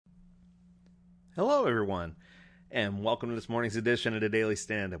Hello, everyone, and welcome to this morning's edition of the Daily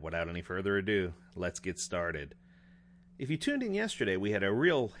Stand-Up. Without any further ado, let's get started. If you tuned in yesterday, we had a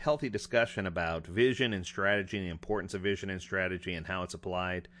real healthy discussion about vision and strategy and the importance of vision and strategy and how it's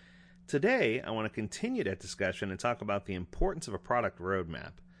applied. Today, I want to continue that discussion and talk about the importance of a product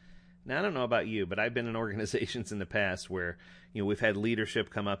roadmap. Now, I don't know about you, but I've been in organizations in the past where, we've had leadership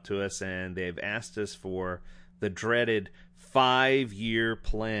come up to us and they've asked us for the dreaded 5-year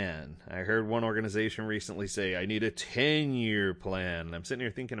plan. I heard one organization recently say, I need a 10-year plan. And I'm sitting here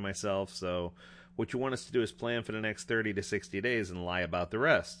thinking to myself, so what you want us to do is plan for the next 30 to 60 days and lie about the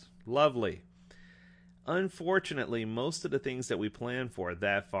rest. Lovely. Unfortunately, most of the things that we plan for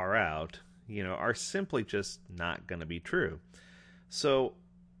that far out, are simply just not going to be true. So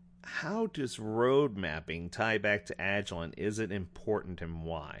how does road mapping tie back to Agile, and is it important and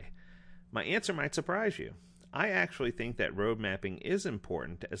why? My answer might surprise you. I actually think that road mapping is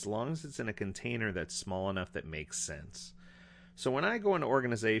important as long as it's in a container that's small enough that makes sense. So when I go into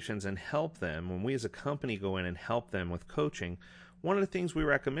organizations and help them, when we as a company go in and help them with coaching, one of the things we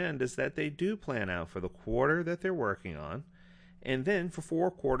recommend is that they do plan out for the quarter that they're working on, and then for 4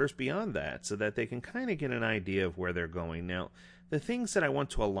 quarters beyond that, so that they can kind of get an idea of where they're going. Now, the things that I want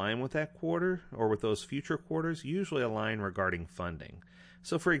to align with that quarter or with those future quarters usually align regarding funding.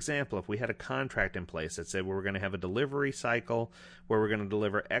 So, for example, if we had a contract in place that said we were going to have a delivery cycle where we're going to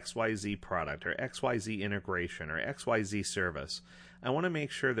deliver XYZ product or XYZ integration or XYZ service, I want to make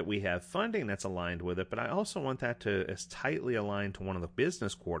sure that we have funding that's aligned with it, but I also want that to as tightly align to one of the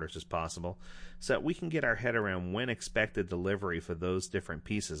business quarters as possible so that we can get our head around when expected delivery for those different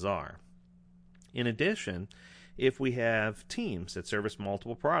pieces are. In addition, if we have teams that service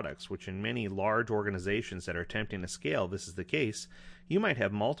multiple products, which in many large organizations that are attempting to scale, this is the case, you might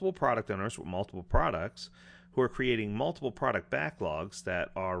have multiple product owners with multiple products who are creating multiple product backlogs that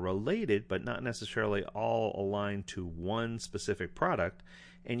are related but not necessarily all aligned to one specific product,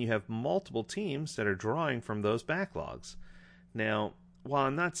 and you have multiple teams that are drawing from those backlogs. Now, while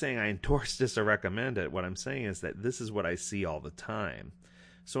I'm not saying I endorse this or recommend it, what I'm saying is that this is what I see all the time.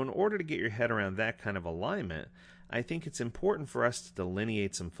 So in order to get your head around that kind of alignment, I think it's important for us to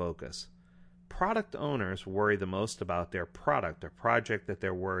delineate some focus. Product owners worry the most about their product or project that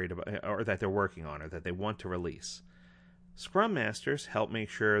they're worried about or that they're working on or that they want to release. Scrum Masters help make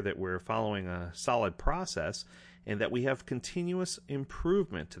sure that we're following a solid process and that we have continuous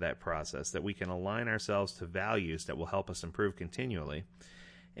improvement to that process, that we can align ourselves to values that will help us improve continually.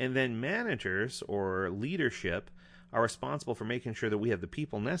 And then managers or leadership are responsible for making sure that we have the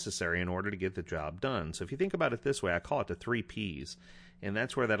people necessary in order to get the job done. So if you think about it this way, I call it the 3 Ps, and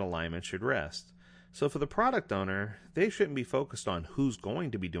that's where that alignment should rest. So for the product owner, they shouldn't be focused on who's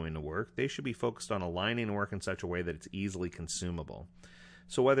going to be doing the work. They should be focused on aligning work in such a way that it's easily consumable.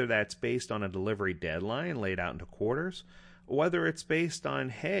 So whether that's based on a delivery deadline laid out into quarters, or whether it's based on,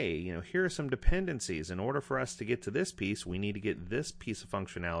 hey, here are some dependencies. In order for us to get to this piece, we need to get this piece of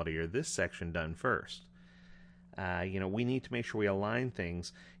functionality or this section done first. We need to make sure we align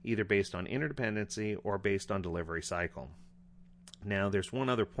things either based on interdependency or based on delivery cycle. Now, there's one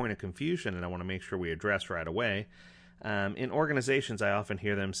other point of confusion that I want to make sure we address right away. In organizations, I often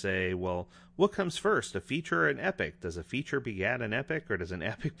hear them say, well, what comes first, a feature or an epic? Does a feature begat an epic, or does an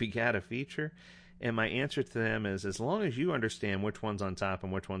epic begat a feature? And my answer to them is, as long as you understand which one's on top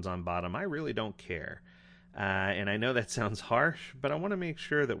and which one's on bottom, I really don't care. And I know that sounds harsh, but I want to make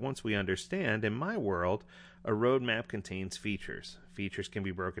sure that once we understand, in my world, a roadmap contains features. Features can be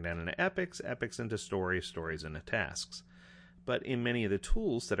broken down into epics, epics into stories, stories into tasks. But in many of the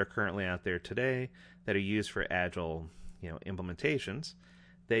tools that are currently out there today that are used for Agile, implementations,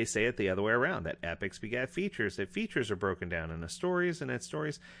 they say it the other way around, that epics begat features, that features are broken down into stories and that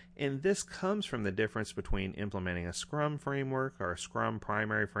stories. And this comes from the difference between implementing a Scrum framework or a Scrum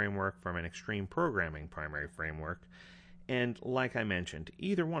primary framework from an extreme programming primary framework. And like I mentioned,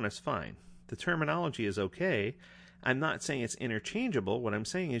 either one is fine. The terminology is okay. I'm not saying it's interchangeable. What I'm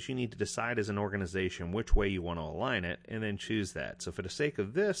saying is you need to decide as an organization which way you want to align it and then choose that. So for the sake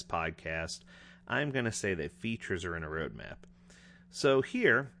of this podcast, I'm going to say that features are in a roadmap. So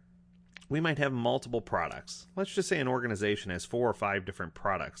here, we might have multiple products. Let's just say an organization has 4 or 5 different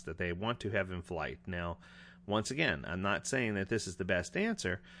products that they want to have in flight. Now, once again, I'm not saying that this is the best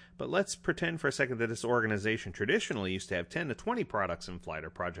answer, but let's pretend for a second that this organization traditionally used to have 10 to 20 products in flight or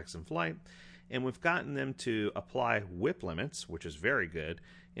projects in flight, and we've gotten them to apply WIP limits, which is very good,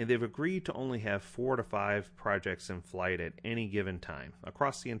 and they've agreed to only have 4 to 5 projects in flight at any given time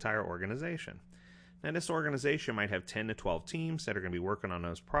across the entire organization. Now, this organization might have 10 to 12 teams that are going to be working on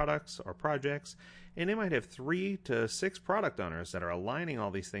those products or projects, and they might have 3 to 6 product owners that are aligning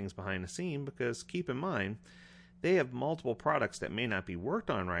all these things behind the scene, because keep in mind, they have multiple products that may not be worked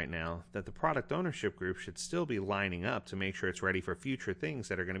on right now that the product ownership group should still be lining up to make sure it's ready for future things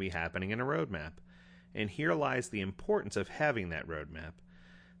that are going to be happening in a roadmap. And here lies the importance of having that roadmap.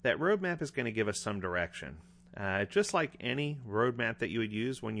 That roadmap is going to give us some direction, just like any roadmap that you would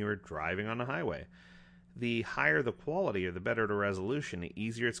use when you were driving on the highway. The higher the quality or the better the resolution, the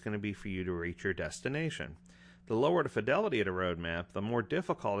easier it's going to be for you to reach your destination. The lower the fidelity of the roadmap, the more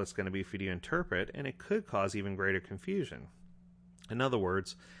difficult it's going to be for you to interpret, and it could cause even greater confusion. In other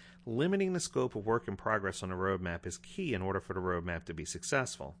words, limiting the scope of work in progress on a roadmap is key in order for the roadmap to be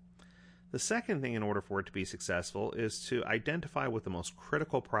successful. The second thing in order for it to be successful is to identify what the most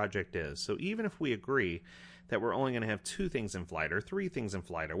critical project is. So even if we agree that we're only going to have 2 things in flight or 3 things in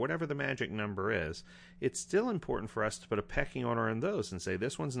flight or whatever the magic number is, it's still important for us to put a pecking order in those and say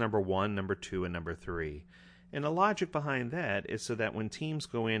this one's number 1, number 2, and number 3. And the logic behind that is so that when teams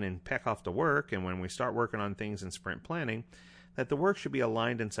go in and peck off the work, and when we start working on things in sprint planning, that the work should be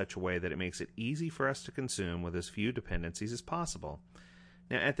aligned in such a way that it makes it easy for us to consume with as few dependencies as possible.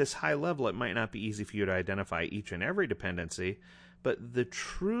 Now, at this high level, it might not be easy for you to identify each and every dependency, but the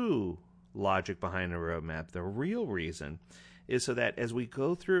true logic behind the roadmap, the real reason, is so that as we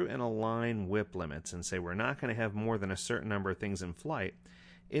go through and align WIP limits and say we're not going to have more than a certain number of things in flight,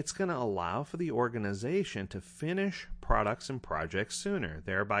 it's going to allow for the organization to finish products and projects sooner,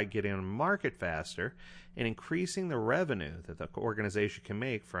 thereby getting on market faster and increasing the revenue that the organization can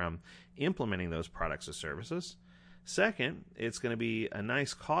make from implementing those products or services. Second, it's going to be a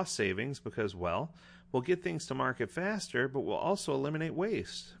nice cost savings because, well, we'll get things to market faster, but we'll also eliminate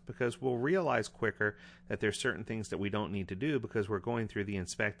waste because we'll realize quicker that there's certain things that we don't need to do because we're going through the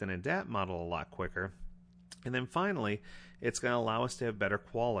inspect and adapt model a lot quicker. And then finally, it's going to allow us to have better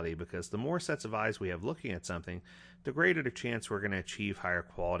quality because the more sets of eyes we have looking at something, the greater the chance we're going to achieve higher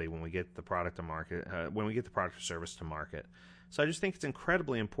quality when we get the product to market, when we get the product or service to market. So I just think it's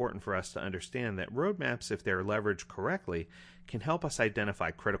incredibly important for us to understand that roadmaps, if they're leveraged correctly, can help us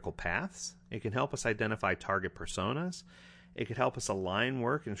identify critical paths. It can help us identify target personas. It could help us align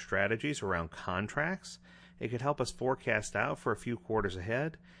work and strategies around contracts. It could help us forecast out for a few quarters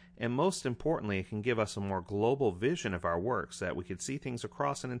ahead. And most importantly, it can give us a more global vision of our work so that we could see things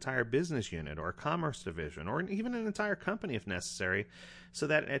across an entire business unit or a commerce division or even an entire company if necessary, so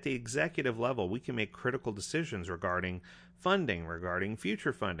that at the executive level we can make critical decisions regarding funding, regarding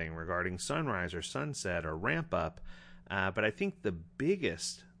future funding, regarding sunrise or sunset or ramp up. But I think the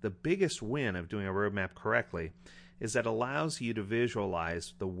biggest win of doing a roadmap correctly is that it allows you to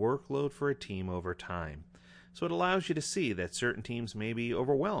visualize the workload for a team over time. So it allows you to see that certain teams may be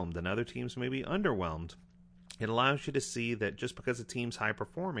overwhelmed and other teams may be underwhelmed. It allows you to see that just because a team's high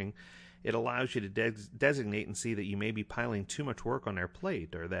performing, it allows you to designate and see that you may be piling too much work on their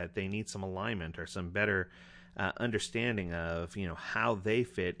plate or that they need some alignment or some better understanding of how they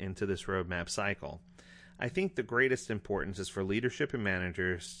fit into this roadmap cycle. I think the greatest importance is for leadership and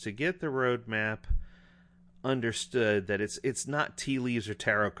managers to get the roadmap understood that it's not tea leaves or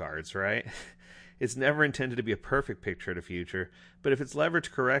tarot cards, right? It's never intended to be a perfect picture of the future, but if it's leveraged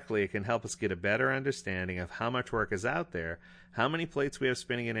correctly, it can help us get a better understanding of how much work is out there, how many plates we have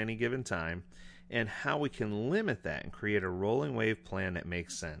spinning at any given time, and how we can limit that and create a rolling wave plan that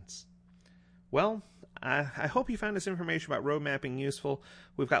makes sense. Well, I hope you found this information about road mapping useful.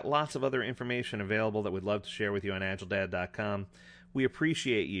 We've got lots of other information available that we'd love to share with you on agiledad.com. We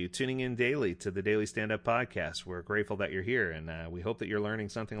appreciate you tuning in daily to the Daily Stand-Up Podcast. We're grateful that you're here, and we hope that you're learning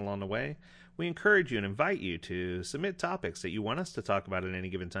something along the way. We encourage you and invite you to submit topics that you want us to talk about at any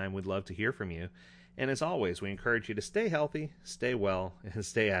given time. We'd love to hear from you. And as always, we encourage you to stay healthy, stay well, and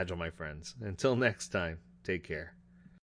stay agile, my friends. Until next time, take care.